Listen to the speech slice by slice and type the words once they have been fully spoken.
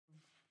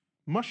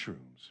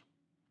mushrooms.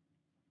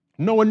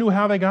 No one knew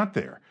how they got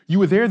there. You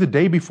were there the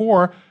day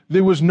before,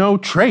 there was no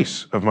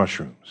trace of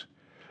mushrooms.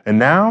 And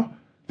now,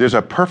 there's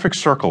a perfect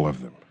circle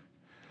of them.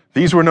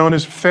 These were known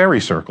as fairy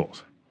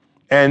circles.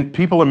 And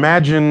people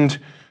imagined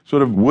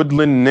sort of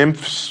woodland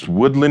nymphs,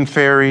 woodland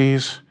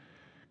fairies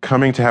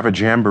coming to have a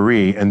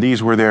jamboree, and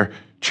these were their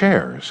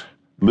chairs.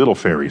 Little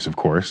fairies, of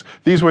course.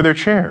 These were their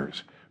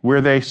chairs,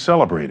 where they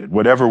celebrated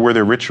whatever were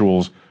their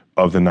rituals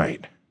of the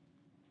night.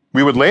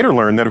 We would later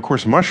learn that, of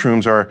course,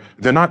 mushrooms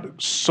they're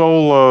not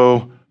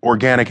solo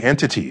organic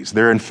entities.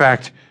 They're, in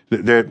fact,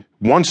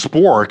 one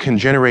spore can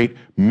generate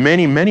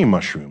many, many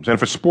mushrooms. And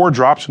if a spore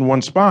drops in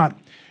one spot,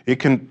 it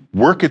can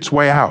work its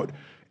way out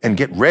and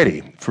get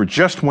ready for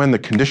just when the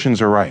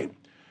conditions are right,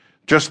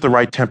 just the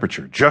right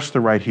temperature, just the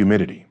right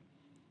humidity.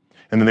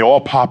 And then they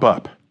all pop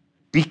up,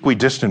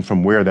 equidistant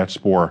from where that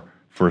spore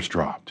first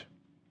dropped.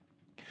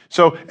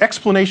 So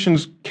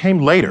explanations came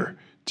later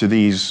to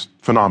these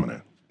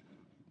phenomena.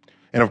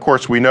 And of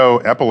course, we know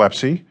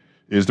epilepsy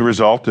is the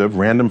result of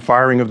random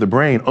firing of the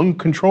brain,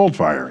 uncontrolled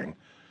firing,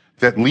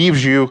 that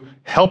leaves you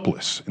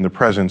helpless in the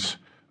presence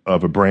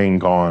of a brain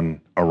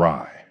gone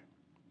awry.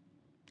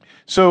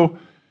 So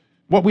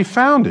what we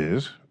found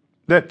is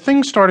that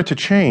things started to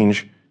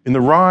change in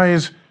the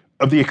rise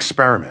of the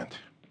experiment.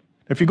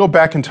 If you go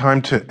back in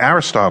time to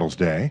Aristotle's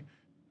day,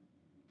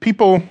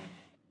 people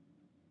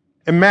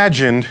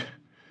imagined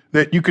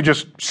that you could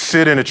just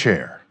sit in a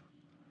chair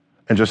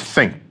and just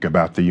think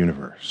about the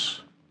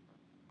universe.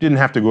 Didn't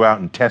have to go out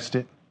and test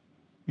it.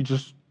 You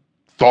just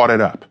thought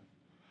it up.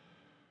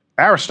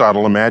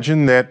 Aristotle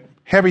imagined that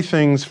heavy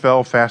things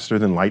fell faster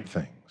than light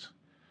things.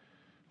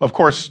 Of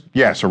course,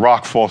 yes, a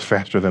rock falls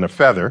faster than a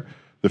feather.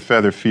 The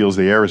feather feels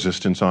the air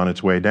resistance on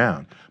its way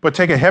down. But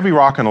take a heavy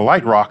rock and a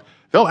light rock,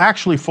 they'll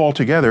actually fall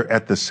together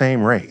at the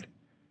same rate.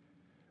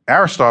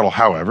 Aristotle,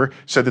 however,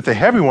 said that the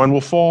heavy one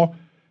will fall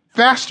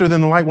faster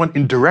than the light one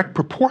in direct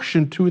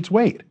proportion to its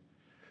weight.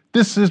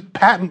 This is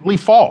patently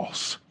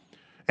false.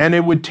 And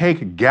it would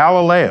take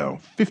Galileo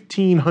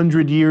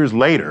 1,500 years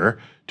later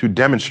to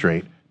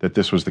demonstrate that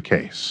this was the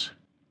case.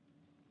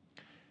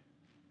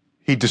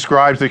 He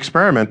describes the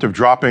experiment of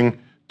dropping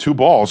two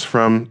balls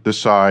from the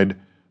side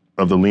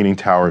of the Leaning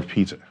Tower of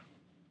Pisa.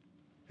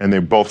 And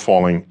they're both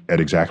falling at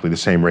exactly the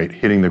same rate,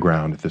 hitting the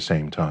ground at the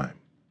same time.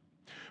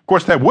 Of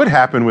course, that would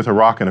happen with a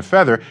rock and a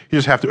feather. You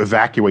just have to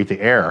evacuate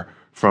the air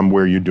from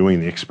where you're doing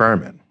the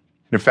experiment.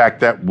 In fact,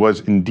 that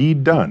was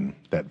indeed done,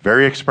 that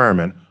very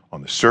experiment,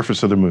 on the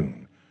surface of the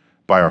moon,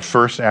 by our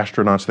first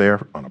astronauts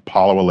there on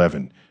Apollo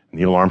 11,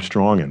 Neil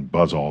Armstrong and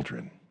Buzz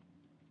Aldrin.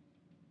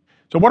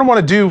 So what I want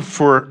to do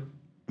for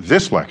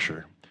this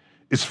lecture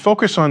is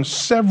focus on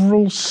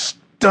several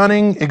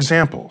stunning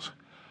examples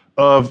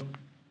of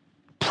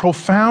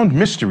profound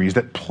mysteries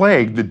that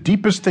plagued the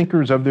deepest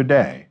thinkers of their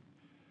day,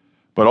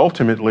 but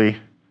ultimately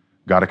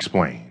got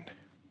explained.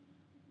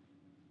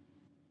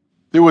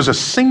 There was a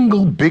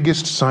single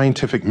biggest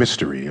scientific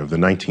mystery of the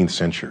 19th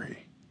century.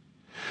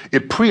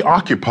 It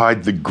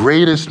preoccupied the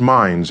greatest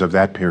minds of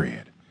that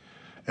period.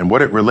 And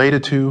what it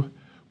related to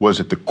was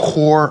at the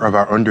core of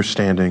our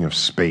understanding of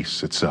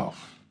space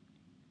itself.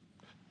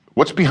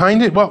 What's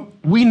behind it? Well,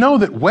 we know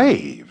that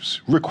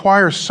waves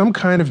require some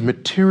kind of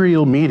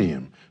material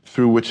medium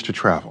through which to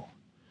travel.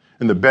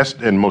 And the best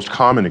and most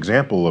common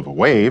example of a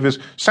wave is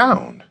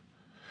sound.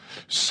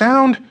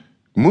 Sound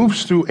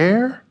moves through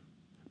air,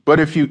 but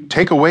if you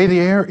take away the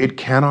air, it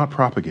cannot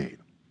propagate.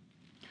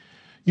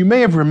 You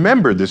may have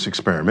remembered this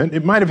experiment.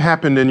 It might have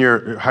happened in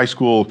your high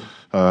school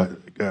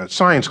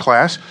science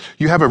class.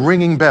 You have a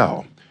ringing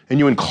bell, and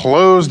you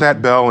enclose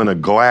that bell in a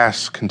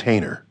glass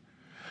container,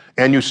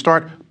 and you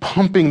start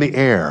pumping the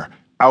air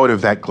out of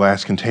that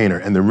glass container,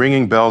 and the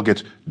ringing bell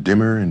gets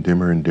dimmer and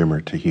dimmer and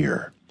dimmer to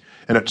hear.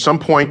 And at some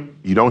point,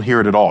 you don't hear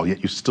it at all,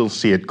 yet you still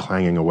see it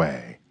clanging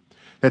away.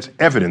 That's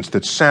evidence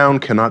that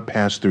sound cannot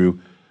pass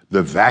through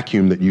the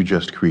vacuum that you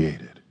just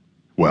created.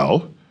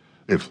 Well,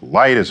 if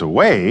light is a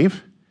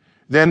wave,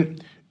 then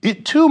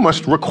it too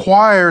must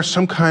require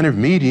some kind of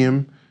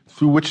medium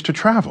through which to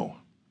travel.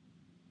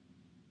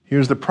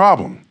 Here's the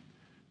problem.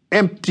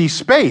 Empty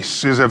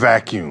space is a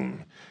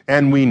vacuum,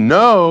 and we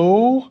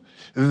know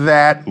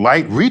that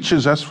light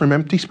reaches us from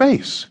empty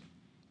space.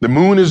 The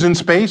moon is in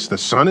space, the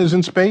sun is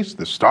in space,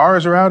 the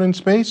stars are out in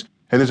space,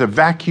 and there's a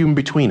vacuum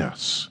between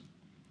us.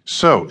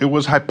 So it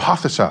was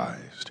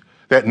hypothesized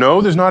that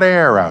no, there's not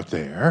air out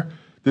there.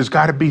 There's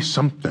got to be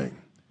something,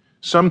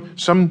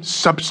 some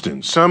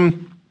substance,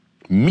 some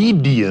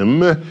medium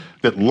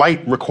that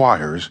light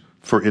requires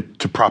for it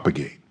to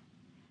propagate.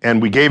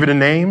 And we gave it a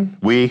name.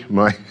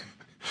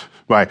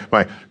 My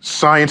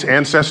science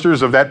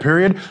ancestors of that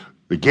period,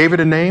 we gave it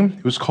a name.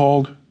 It was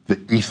called the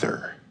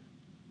ether.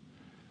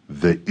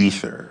 The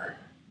ether.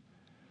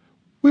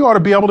 We ought to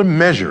be able to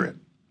measure it.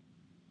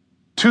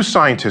 Two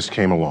scientists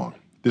came along.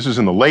 This is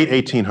in the late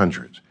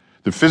 1800s.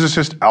 The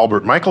physicist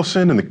Albert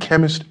Michelson and the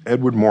chemist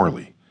Edward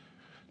Morley.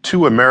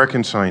 Two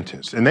American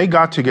scientists. And they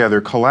got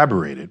together,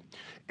 collaborated,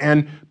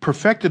 and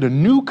perfected a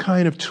new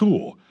kind of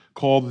tool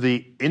called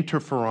the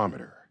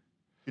interferometer.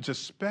 It's a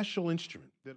special instrument